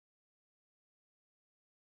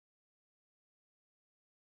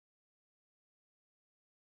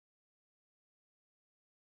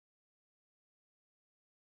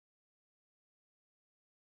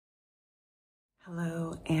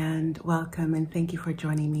Hello and welcome, and thank you for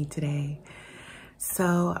joining me today.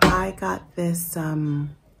 So I got this,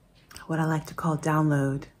 what I like to call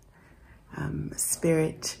download,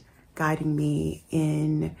 spirit guiding me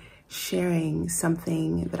in sharing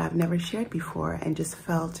something that I've never shared before and just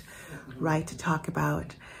felt right to talk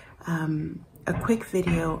about. A quick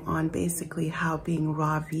video on basically how being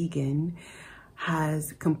raw vegan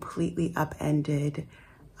has completely upended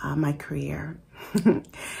my career.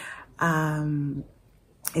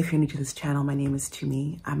 If you're new to this channel, my name is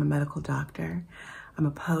Tumi. I'm a medical doctor. I'm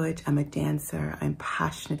a poet. I'm a dancer. I'm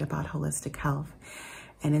passionate about holistic health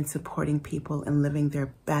and in supporting people in living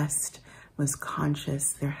their best, most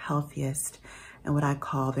conscious, their healthiest, and what I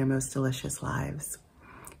call their most delicious lives.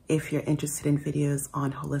 If you're interested in videos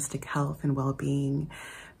on holistic health and well-being,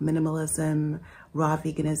 minimalism, raw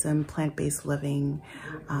veganism, plant-based living,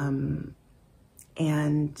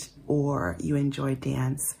 or you enjoy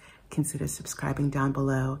dance, consider subscribing down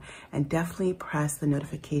below, and definitely press the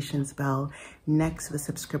notifications bell next to the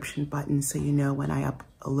subscription button so you know when I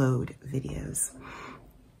upload videos.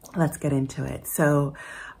 Let's get into it. So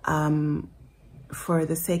for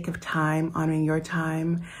the sake of time, honoring your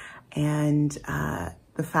time, and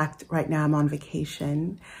the fact right now I'm on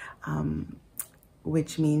vacation,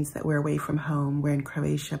 which means that we're away from home. We're in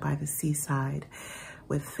Croatia by the seaside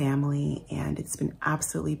with family, and it's been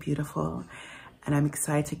absolutely beautiful. And I'm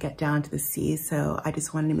excited to get down to the sea. So I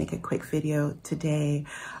just wanted to make a quick video today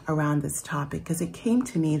around this topic because it came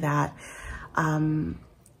to me that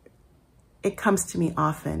it comes to me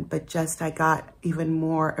often, but just I got even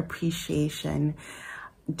more appreciation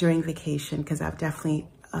during vacation because I've definitely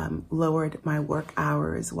lowered my work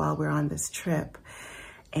hours while we're on this trip,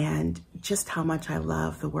 and just how much I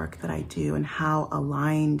love the work that I do and how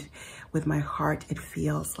aligned with my heart it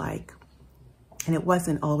feels like. And it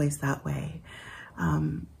wasn't always that way.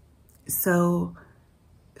 So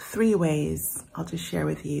 3 ways I'll just share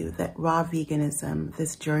with you that raw veganism,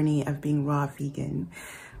 this journey of being raw vegan,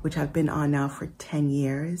 which I've been on now for 10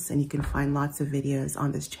 years, and you can find lots of videos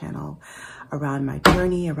on this channel around my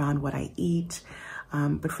journey, around what I eat.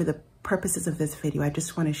 But for the purposes of this video, I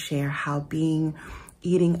just want to share how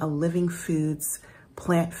eating a living foods,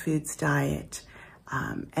 plant foods diet,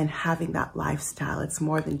 and having that lifestyle, it's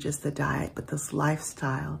more than just the diet, but this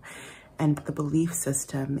lifestyle and the belief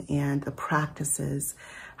system and the practices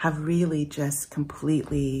have really just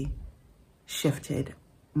completely shifted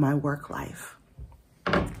my work life.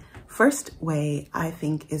 First way, I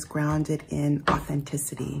think, is grounded in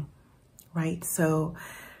authenticity, right? So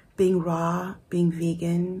being raw, being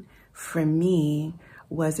vegan, for me,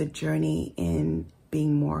 was a journey in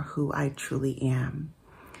being more who I truly am.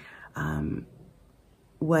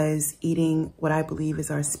 Was eating what I believe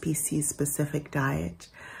is our species-specific diet,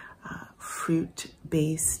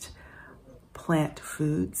 fruit-based plant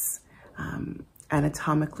foods,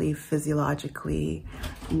 anatomically, physiologically,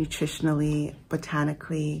 nutritionally,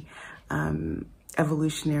 botanically,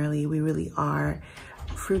 evolutionarily, we really are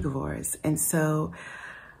frugivores. And so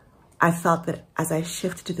I felt that as I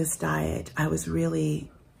shifted to this diet, I was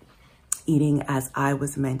really eating as I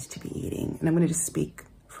was meant to be eating. And I'm going to just speak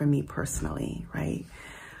for me personally, right?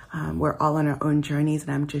 We're all on our own journeys,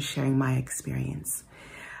 and I'm just sharing my experience.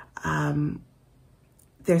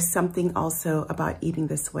 There's something also about eating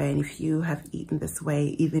this way, and if you have eaten this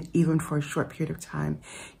way, even for a short period of time,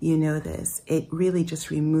 you know this. It really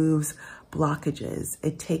just removes blockages.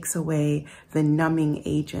 It takes away the numbing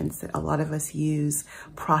agents that a lot of us use,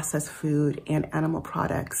 processed food and animal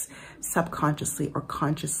products, subconsciously or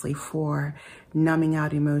consciously, for numbing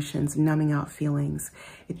out emotions, numbing out feelings.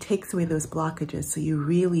 It takes away those blockages so you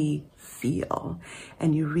really feel,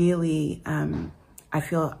 and you really, I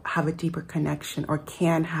feel, have a deeper connection, or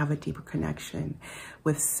can have a deeper connection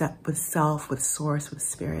with self, with source, with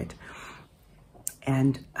spirit.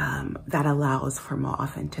 And that allows for more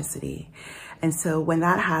authenticity. And so when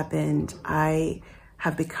that happened, I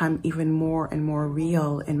have become even more and more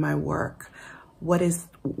real in my work. What is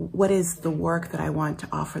the work that I want to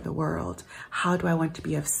offer the world? How do I want to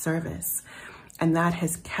be of service? And that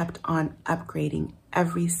has kept on upgrading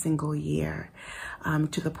every single year,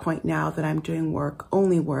 to the point now that I'm doing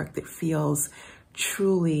only work that feels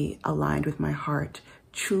truly aligned with my heart,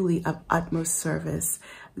 truly of utmost service,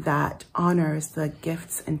 that honors the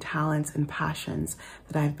gifts and talents and passions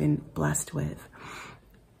that I've been blessed with.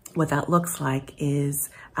 What that looks like is,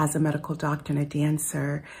 as a medical doctor and a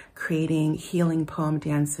dancer, creating healing poem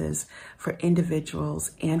dances for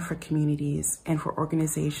individuals and for communities and for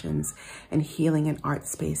organizations, and healing and art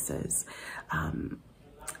spaces.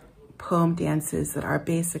 Poem dances that are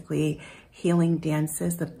basically healing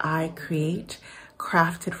dances that I create,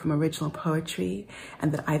 crafted from original poetry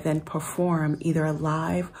and that I then perform either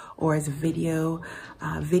live or as videos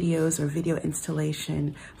or video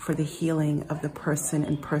installation for the healing of the person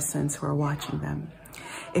and persons who are watching them.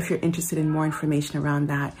 If you're interested in more information around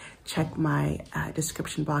that, check my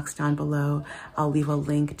description box down below. I'll leave a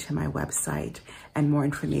link to my website and more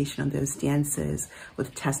information on those dances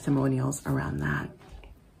with testimonials around that.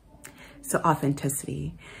 So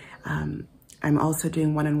authenticity. I'm also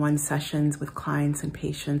doing one-on-one sessions with clients and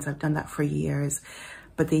patients. I've done that for years,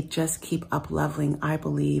 but they just keep up-leveling, I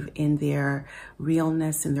believe, in their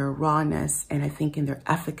realness, in their rawness, and I think in their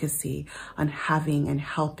efficacy on having and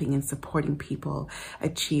helping and supporting people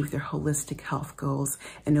achieve their holistic health goals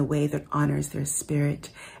in a way that honors their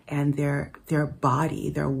spirit and their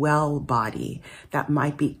body, their well body that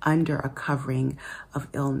might be under a covering of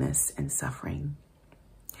illness and suffering.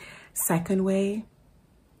 Second way,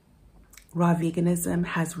 raw veganism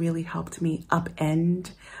has really helped me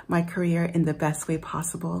upend my career in the best way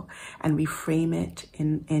possible and reframe it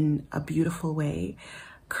in a beautiful way.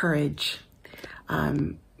 Courage.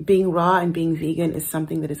 Being raw and being vegan is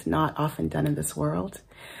something that is not often done in this world.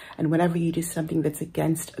 And whenever you do something that's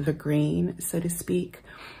against the grain, so to speak,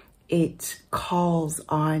 it calls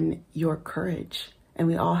on your courage. And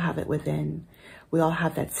we all have it within. We all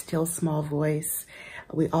have that still small voice.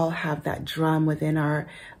 We all have that drum within our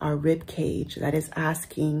rib cage that is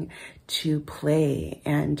asking to play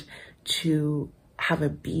and to have a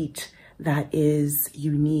beat that is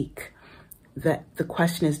unique. The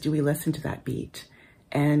question is, do we listen to that beat?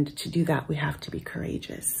 And to do that, we have to be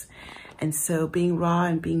courageous. And so being raw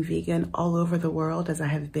and being vegan all over the world, as I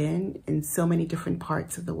have been in so many different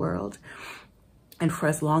parts of the world, and for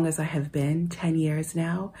as long as I have been, 10 years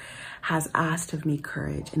now, has asked of me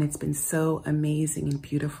courage. And it's been so amazing and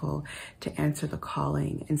beautiful to answer the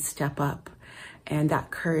calling and step up. And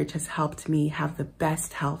that courage has helped me have the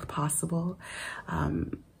best health possible,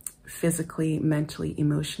 physically, mentally,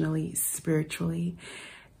 emotionally, spiritually.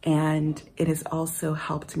 And it has also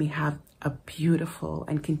helped me have a beautiful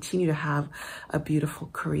and continue to have a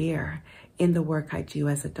beautiful career in the work I do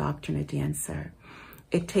as a doctor and a dancer.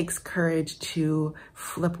 It takes courage to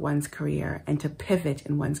flip one's career and to pivot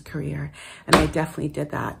in one's career. And I definitely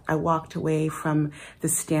did that. I walked away from the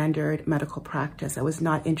standard medical practice. I was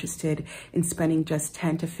not interested in spending just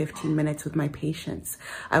 10 to 15 minutes with my patients.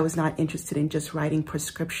 I was not interested in just writing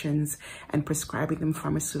prescriptions and prescribing them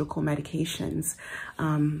pharmaceutical medications.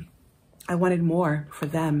 I wanted more for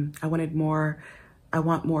them. I want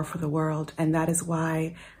more for the world. And that is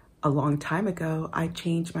why a long time ago, I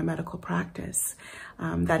changed my medical practice.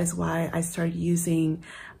 That is why I started using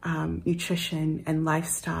nutrition and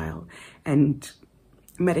lifestyle and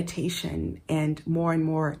meditation and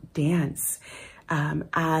more dance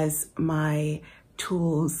as my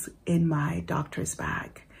tools in my doctor's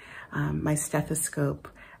bag. My stethoscope,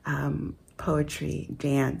 poetry,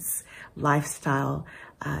 dance, lifestyle,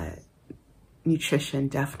 nutrition,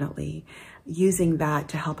 definitely. Using that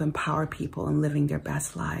to help empower people in living their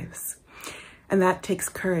best lives. And that takes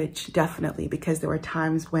courage, definitely, because there were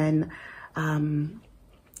times when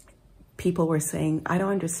people were saying, I don't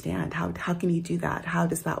understand. How can you do that? How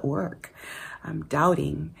does that work?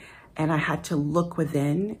 Doubting. And I had to look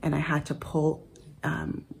within and I had to pull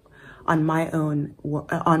on my own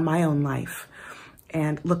life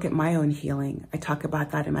and look at my own healing. I talk about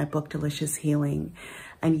that in my book, Delicious Healing,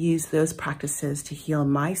 and use those practices to heal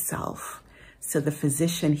myself. So the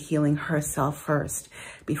physician healing herself first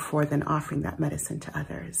before then offering that medicine to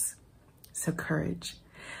others. So courage.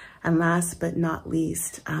 And last but not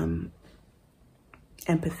least,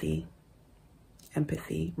 empathy.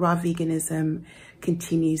 Empathy. Raw veganism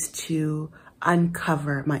continues to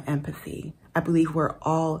uncover my empathy. I believe we're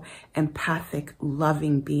all empathic,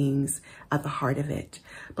 loving beings at the heart of it.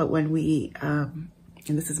 But when we, and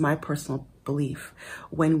this is my personal belief,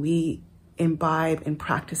 when we imbibe in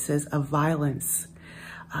practices of violence,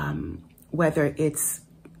 whether it's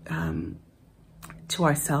to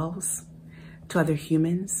ourselves, to other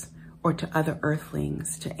humans, or to other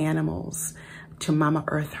earthlings, to animals, to Mama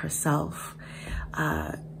Earth herself,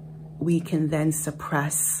 we can then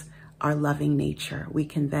suppress our loving nature. We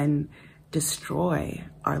can then destroy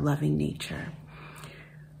our loving nature.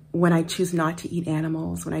 When I choose not to eat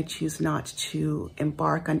animals, when I choose not to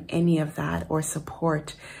embark on any of that or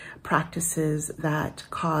support practices that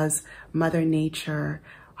cause Mother Nature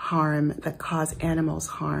harm, that cause animals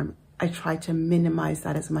harm, I try to minimize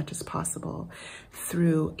that as much as possible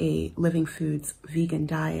through a Living Foods vegan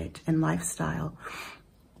diet and lifestyle.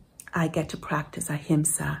 I get to practice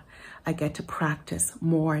ahimsa. I get to practice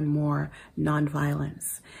more and more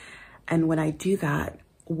nonviolence. And when I do that,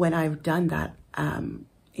 when I've done that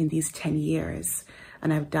in these 10 years,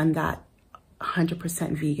 and I've done that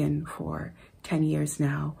 100% vegan for 10 years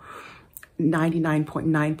now,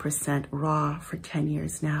 99.9% raw for 10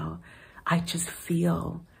 years now, I just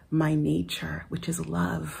feel my nature, which is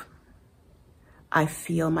love. I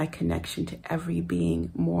feel my connection to every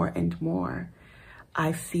being more and more.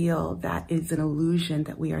 I feel that it's an illusion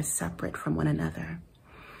that we are separate from one another.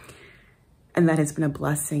 And that has been a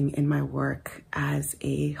blessing in my work as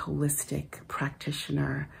a holistic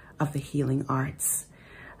practitioner of the healing arts.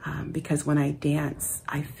 Because when I dance,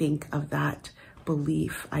 I think of that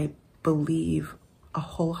belief. I believe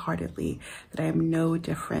wholeheartedly that I am no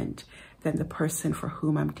different than the person for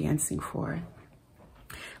whom I'm dancing for.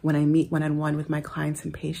 When I meet one-on-one with my clients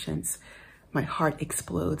and patients, my heart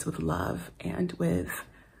explodes with love and with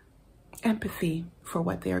empathy for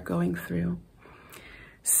what they are going through.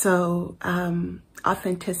 So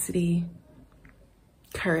authenticity,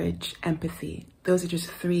 courage, empathy, those are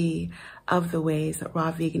just 3 of the ways that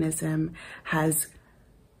raw veganism has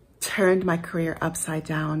turned my career upside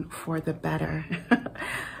down for the better,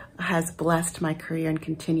 has blessed my career and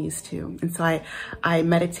continues to. And so I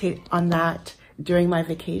meditate on that during my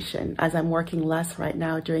vacation, as I'm working less right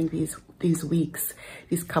now during these weeks,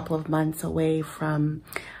 these couple of months away from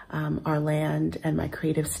our land and my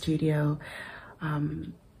creative studio.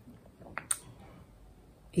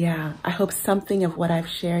 Yeah, I hope something of what I've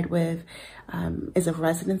shared with is of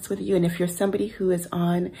resonance with you. And if you're somebody who is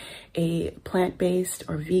on a plant-based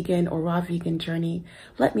or vegan or raw vegan journey,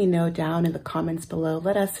 let me know down in the comments below.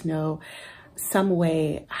 Let us know some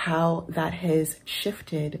way how that has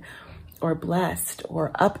shifted or blessed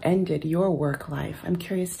or upended your work life. I'm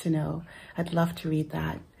curious to know. I'd love to read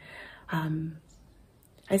that.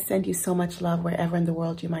 I send you so much love wherever in the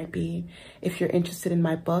world you might be. If you're interested in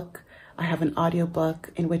my book, I have an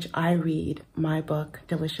audiobook in which I read my book,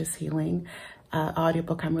 Delicious Healing.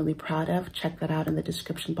 Audiobook I'm really proud of. Check that out in the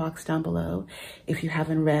description box down below if you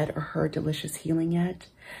haven't read or heard Delicious Healing yet.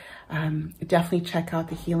 Definitely check out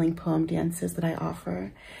the healing poem dances that I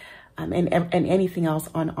offer. And anything else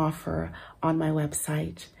on offer on my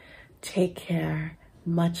website. Take care,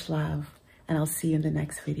 much love, and I'll see you in the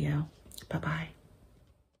next video. Bye-bye.